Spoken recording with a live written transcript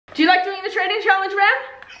trading challenge, Rem?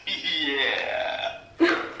 Yeah.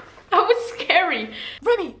 That was scary.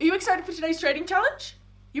 Remy, are you excited for today's trading challenge?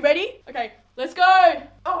 You ready? Okay, let's go.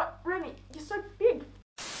 Oh, Remy, you're so big.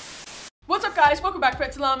 What's up guys, welcome back to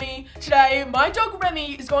Prezley. Today, my dog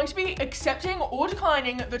Remy is going to be accepting or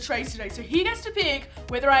declining the trades today. So he gets to pick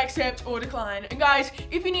whether I accept or decline. And guys,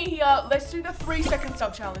 if you're new here, let's do the 3-second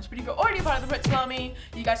sub challenge. But if you're already part of the Prezley,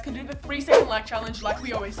 you guys can do the 3-second like challenge like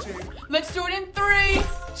we always do. Let's do it in 3,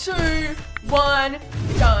 2, 1,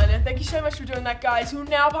 done. And thank you so much for doing that, guys. You're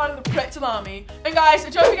now part of the Prezley. And guys,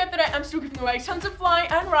 don't forget that I am still giving away tons of fly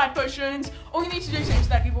and ride potions. All you need to do to enter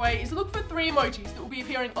that giveaway is look for 3 emojis that will be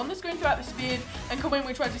appearing on the screen throughout this vid and comment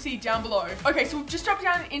which ones you see down below. Okay, so we've just dropped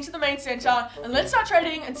down into the main center and let's start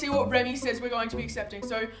trading and see what Remy says we're going to be accepting.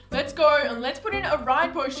 So let's go and let's put in a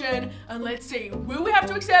ride potion and let's see, will we have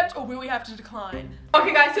to accept or will we have to decline?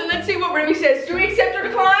 Okay guys, so let's see what Remy says. Do we accept or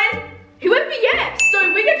decline? He went for yes,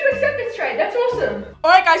 so we get to accept this trade. That's awesome.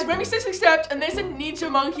 All right, guys, Remy says accept, and there's a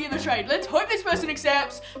ninja monkey in the trade. Let's hope this person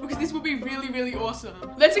accepts, because this will be really, really awesome.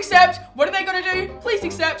 Let's accept. What are they gonna do? Please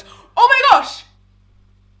accept. Oh my gosh,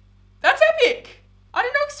 that's epic. I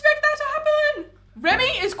did not expect that to happen.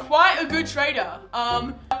 Remy is quite a good trader.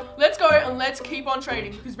 Let's go and let's keep on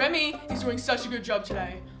trading, because Remy is doing such a good job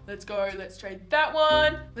today. Let's go, let's trade that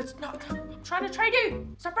one. I'm trying to trade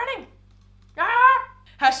you. Stop running. Ah!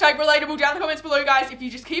 Hashtag relatable down in the comments below, guys, if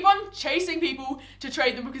you just keep on chasing people to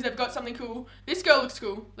trade them because they've got something cool. This girl looks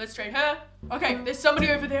cool. Let's trade her. Okay, there's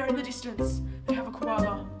somebody over there in the distance. They have a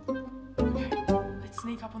koala. Okay, let's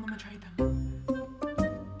sneak up on them and trade them.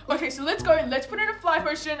 Okay, so let's go and let's put in a fly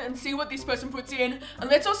potion and see what this person puts in. And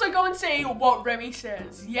let's also go and see what Remy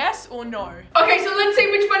says. Yes or no? Okay, so let's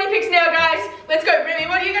see which one he picks now, guys. Let's go, Remy.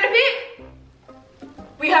 What are you gonna pick?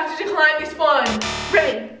 We have to decline this one.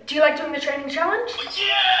 Remy, do you like doing the trading challenge?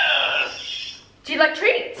 Yes! Do you like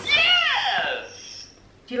treats? Yes!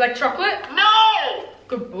 Do you like chocolate? No!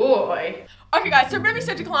 Good boy. Okay guys, so Remy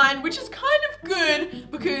said decline, which is kind of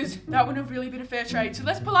good because that wouldn't have really been a fair trade. So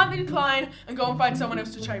let's politely decline and go and find someone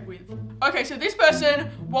else to trade with. Okay, so this person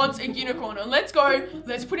wants a unicorn. And let's go,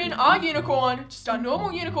 let's put in our unicorn, just our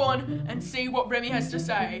normal unicorn, and see what Remy has to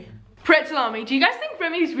say. Prezley, do you guys think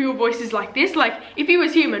Remy's real voice is like this? Like, if he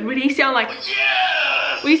was human, would he sound like...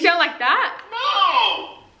 Yes! Would he sound like that?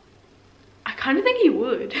 No! I kind of think he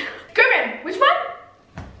would. Go, Rem. Which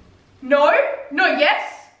one? No? No,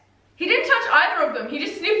 yes? He didn't touch either of them. He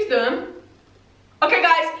just sniffed them. Okay,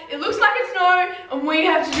 guys, it looks like it's no, and we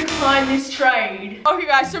have to decline this trade. Okay,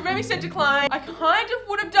 guys, so Remy said decline. I kind of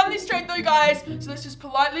would have done this trade though, guys, so let's just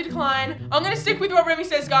politely decline. I'm gonna stick with what Remy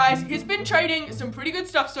says, guys. He's been trading some pretty good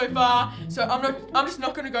stuff so far, so I'm just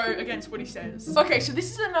not gonna go against what he says. Okay, so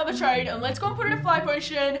this is another trade, and let's go and put in a fly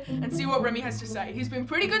potion and see what Remy has to say. He's been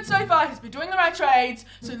pretty good so far. He's been doing the right trades,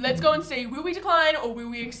 so let's go and see, will we decline or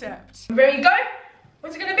will we accept? Ready, go?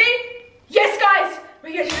 What's it gonna be? Yes, guys!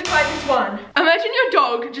 We get to decline this one. Imagine your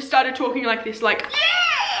dog just started talking like this, like...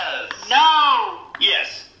 Yes! No!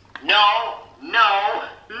 Yes. No. No.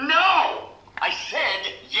 No! I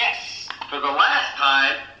said yes. For the last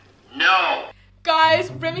time, no. Guys,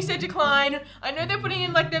 Remy said decline. I know they're putting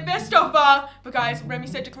in like their best offer, but guys, Remy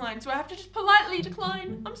said decline, so I have to just politely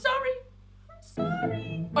decline. I'm sorry. I'm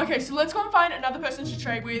sorry. Okay, so let's go and find another person to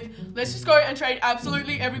trade with. Let's just go and trade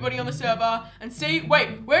absolutely everybody on the server and see...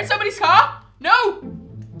 Wait, we're in somebody's car? No!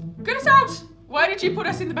 Get us out! Why did you put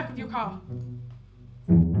us in the back of your car?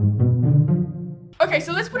 Okay,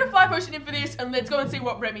 so let's put a fly potion in for this and let's go and see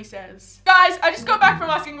what Remy says. Guys, I just got back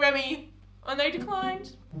from asking Remy and they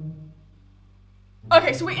declined.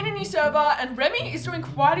 Okay, so we're in a new server and Remy is doing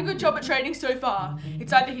quite a good job at trading so far.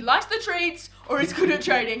 It's either he likes the treats or he's good at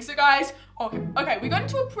trading. So guys, okay, we got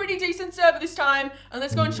into a pretty decent server this time and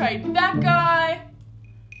let's go and trade that guy.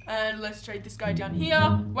 And let's trade this guy down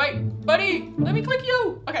here. Wait, buddy, let me click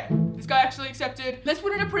you. Okay, this guy actually accepted. Let's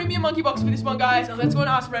put in a premium monkey box for this one, guys, and let's go and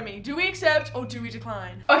ask Remy, do we accept or do we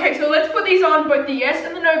decline? Okay, so let's put these on, both the yes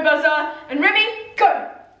and the no buzzer. And Remy,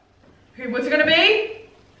 go. Okay, what's it gonna be?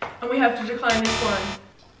 And we have to decline this one.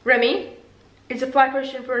 Remy, is a fly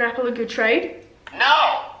potion for an apple a good trade?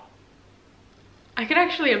 No. I can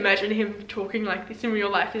actually imagine him talking like this in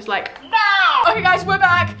real life. He's like, no. Okay guys, we're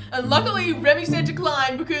back. And luckily Remy said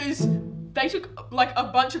decline because they took like a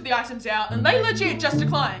bunch of the items out and they legit just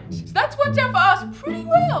declined. So that's worked out for us pretty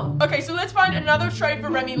well. Okay, so let's find another trade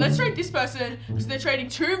for Remy. Let's trade this person because they're trading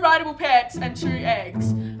 2 rideable pets and 2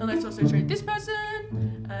 eggs. And let's also trade this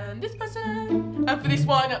person and this person. And for this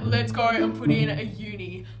one, let's go and put in a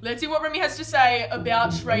uni. Let's see what Remy has to say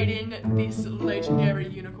about trading this legendary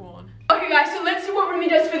unicorn. Okay guys, so let's see what Remy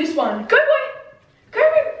does for this one. Go boy, go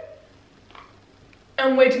Remy.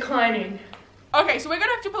 And we're declining. Okay, so we're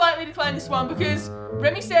gonna have to politely decline this one because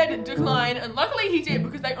Remy said decline, and luckily he did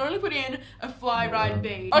because they only put in a fly ride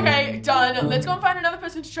B. Okay, done. Let's go and find another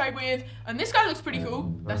person to trade with. And this guy looks pretty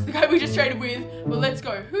cool. That's the guy we just traded with. But let's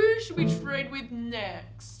go. Who should we trade with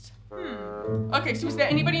next? Okay, so is there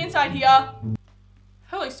anybody inside here?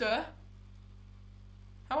 Hello, sir.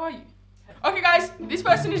 How are you? Okay, guys, this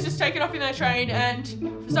person is just taken off in their train, and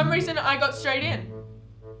for some reason I got straight in.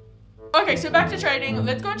 Okay, so back to trading.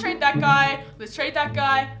 Let's go and trade that guy. Let's trade that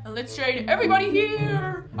guy. And let's trade everybody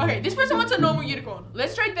here. Okay, this person wants a normal unicorn.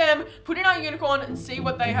 Let's trade them, put in our unicorn, and see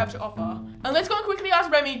what they have to offer. And let's go and quickly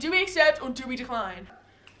ask Remy, do we accept or do we decline?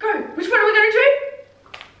 Go. Which one are we going to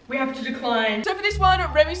do? We have to decline. So for this one,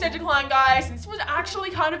 Remy said decline, guys. This was actually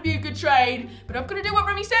kind of be a good trade, but I'm going to do what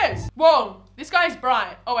Remy says. Whoa, this guy's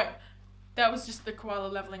bright. Oh, wait. That was just the koala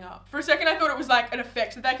leveling up. For a second, I thought it was like an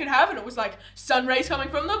effect that they could have, and it was like sun rays coming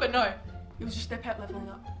from them, but no. It was just their pet leveling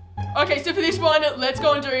up. Okay, so for this one, let's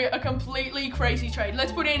go and do a completely crazy trade.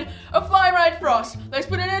 Let's put in a fly ride Frost. Let's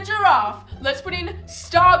put in a giraffe. Let's put in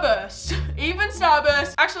Starburst. Even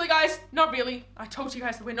Starburst. Actually, guys, not really. I told you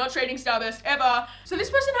guys that we're not trading Starburst ever. So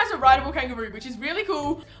this person has a rideable kangaroo, which is really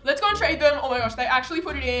cool. Let's go and trade them. Oh my gosh, they actually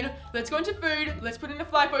put it in. Let's go into food. Let's put in a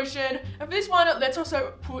fly potion. And for this one, let's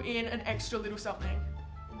also put in an extra little something.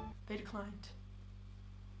 They declined.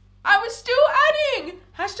 I was still adding!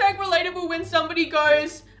 Hashtag relatable when somebody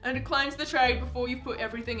goes and declines the trade before you've put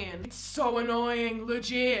everything in. It's so annoying,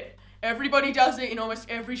 legit. Everybody does it in almost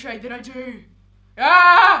every trade that I do.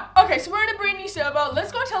 Ah! Okay, so we're in a brand new server.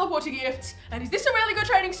 Let's go and teleport to gifts. And is this a really good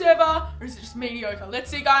trading server or is it just mediocre?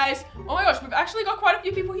 Let's see, guys. Oh my gosh, we've actually got quite a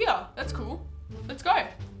few people here. That's cool. Let's go.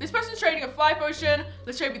 This person's trading a fly potion.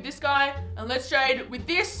 Let's trade with this guy. And let's trade with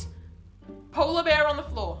this polar bear on the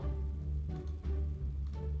floor.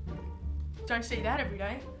 Don't see that every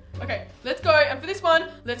day. Okay, let's go. And for this one,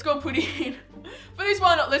 let's go and put in... for this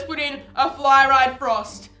one, let's put in a fly ride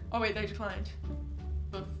Frost. Oh wait, they declined.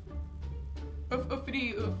 Oof. Oof,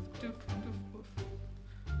 oofity, oof. Doof, doof, oof.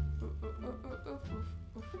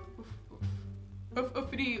 Oof,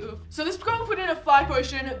 oofity, oof. So let's go and put in a fly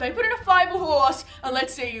potion. They put in a flyable horse. And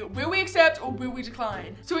let's see, will we accept or will we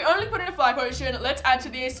decline? So we only put in a fly potion. Let's add to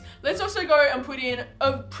this. Let's also go and put in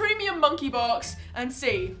a premium monkey box and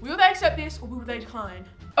see, will they accept this or will they decline?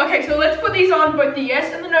 Okay, so let's put these on, both the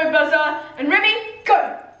yes and the no buzzer. And Remy,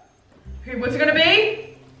 go! Okay, what's it gonna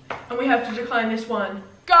be? And we have to decline this one.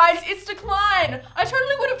 Guys, it's decline. I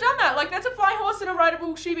totally would have done that. Like, that's a flying horse and a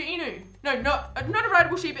rideable Shiba Inu. No, not a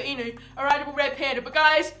rideable Shiba Inu, a rideable red panda. But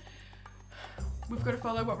guys, we've got to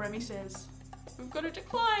follow what Remy says. We've got to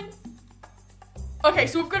decline. Okay,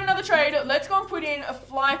 so we've got another trade. Let's go and put in a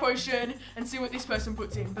fly potion and see what this person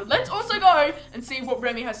puts in. But let's also go and see what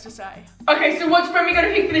Remy has to say. Okay, so what's Remy going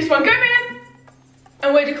to pick for this one? Go, man!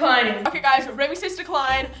 And we're declining. Okay, guys, Remy says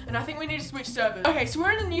decline, and I think we need to switch servers. Okay, so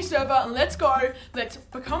we're in a new server, and let's go. Let's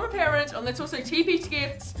become a parent, and let's also TP to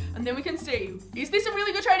gifts, and then we can see, is this a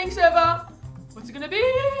really good trading server? What's it gonna be?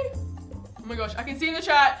 Oh my gosh, I can see in the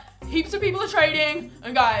chat, heaps of people are trading,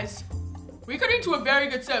 and guys, we got into a very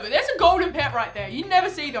good server. There's a golden pet right there. You never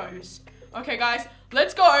see those. Okay, guys,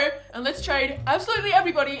 let's go and let's trade absolutely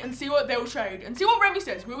everybody and see what they'll trade and see what Remy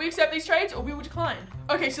says. Will we accept these trades or will we decline?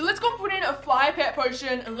 Okay, so let's go and put in a fly pet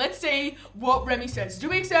potion and let's see what Remy says. Do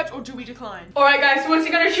we accept or do we decline? All right, guys, so what's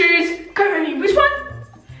he gonna choose? Go, Remy, which one?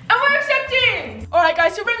 And we're accepting. All right,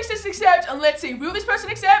 guys, so Remy says accept and let's see. Will this person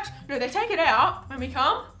accept? No, they take it out when we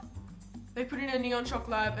come. They put in a neon choc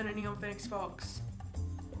lab and a neon phoenix fox.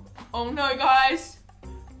 Oh no, guys.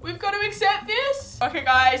 We've got to accept this. Okay,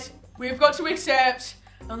 guys. We've got to accept,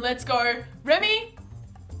 and let's go. Remy,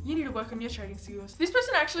 you need to work on your trading skills. This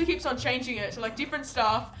person actually keeps on changing it to like different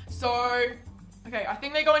stuff. So, okay, I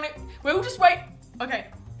think they're going to, we'll just wait. Okay,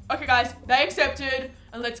 guys, they accepted,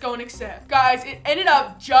 and let's go and accept. Guys, it ended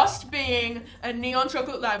up just being a neon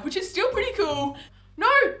chocolate lab, which is still pretty cool. No,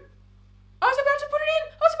 I was about to put it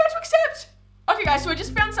in. I was about to accept. Okay, guys, so I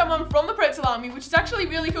just found someone from the Pretzel army, which is actually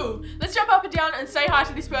really cool. Let's jump up and down and say hi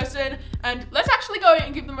to this person, and let's actually go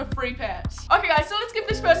and give them a free pet. Okay, guys, so let's give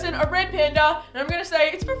this person a red panda, and I'm gonna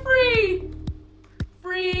say it's for free.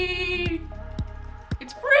 Free.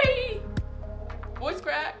 It's free. Voice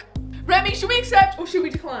crack. Remy, should we accept or should we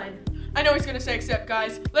decline? I know he's gonna say accept,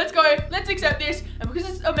 guys. Let's go. Let's accept this, and because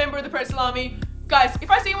it's a member of the Pretzel army, guys,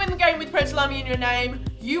 if I see you in the game with Pretzel Army in your name,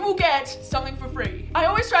 you will get something for free. I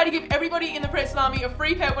always try to give everybody in the Pretzel Army a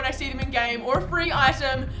free pet when I see them in game or a free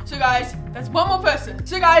item. So guys, that's one more person.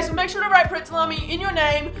 So guys, make sure to write Pretzel Army in your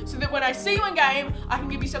name so that when I see you in game, I can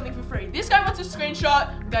give you something for free. This guy wants a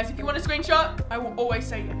screenshot. Guys, if you want a screenshot, I will always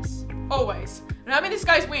say yes. Always. And I'm in this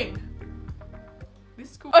guy's wing.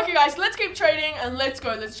 This is cool. Okay, guys, let's keep trading and let's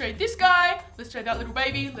go. Let's trade this guy. Let's trade that little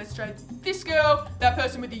baby. Let's trade this girl. That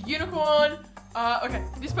person with the unicorn. Okay,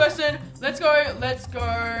 this person. Let's go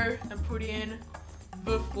and put in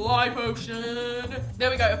the fly potion. There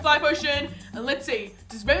we go, a fly potion. And let's see,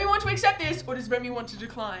 does Remy want to accept this or does Remy want to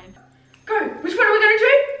decline? Go, which one are we gonna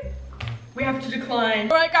do? We have to decline.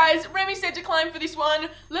 All right, guys, Remy said decline for this one.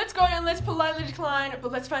 Let's go and let's politely decline,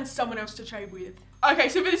 but let's find someone else to trade with. Okay,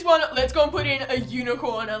 so for this one, let's go and put in a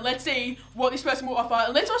unicorn and let's see what this person will offer.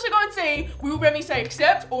 And let's also go and see, will Remy say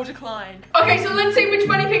accept or decline? Okay, so let's see which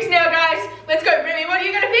one he picks now, guys. Let's go, Remy, what are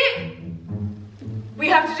you gonna pick? We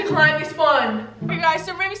have to decline this one. Okay, guys,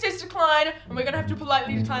 so Remy says decline, and we're gonna have to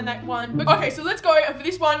politely decline that one. But, okay, so let's go, and for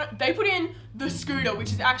this one, they put in the scooter,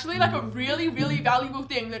 which is actually like a really, really valuable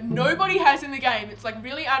thing that nobody has in the game. It's like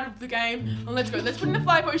really out of the game. And let's go, let's put in the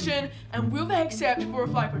fly potion, and will they accept for a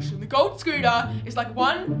fly potion? The gold scooter is like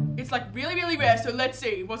it's like really, really rare, so let's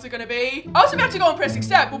see, what's it gonna be? I was about to go and press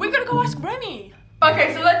accept, but we're gonna go ask Remy.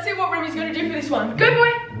 Okay, so let's see what Remy's gonna do for this one. Go,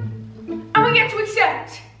 boy. And we get to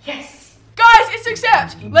accept. Yes. Guys, it's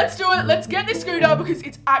accept. Let's do it. Let's get this scooter because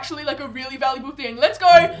it's actually like a really valuable thing. Let's go.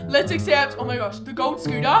 Let's accept. Oh my gosh, the gold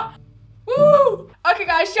scooter. Woo! Okay,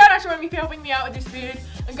 guys, shout out to Remy for helping me out with this vid.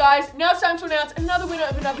 And guys, now it's time to announce another winner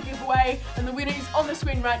of another giveaway. And the winner is on the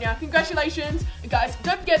screen right now. Congratulations. And guys,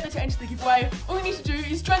 don't forget that to enter the giveaway, all you need to do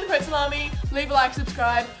is join the Pretzel Army, leave a like,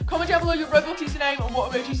 subscribe, comment down below your Roblox username and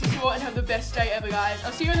what emojis you saw, and have the best day ever, guys.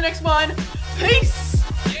 I'll see you in the next one. Peace!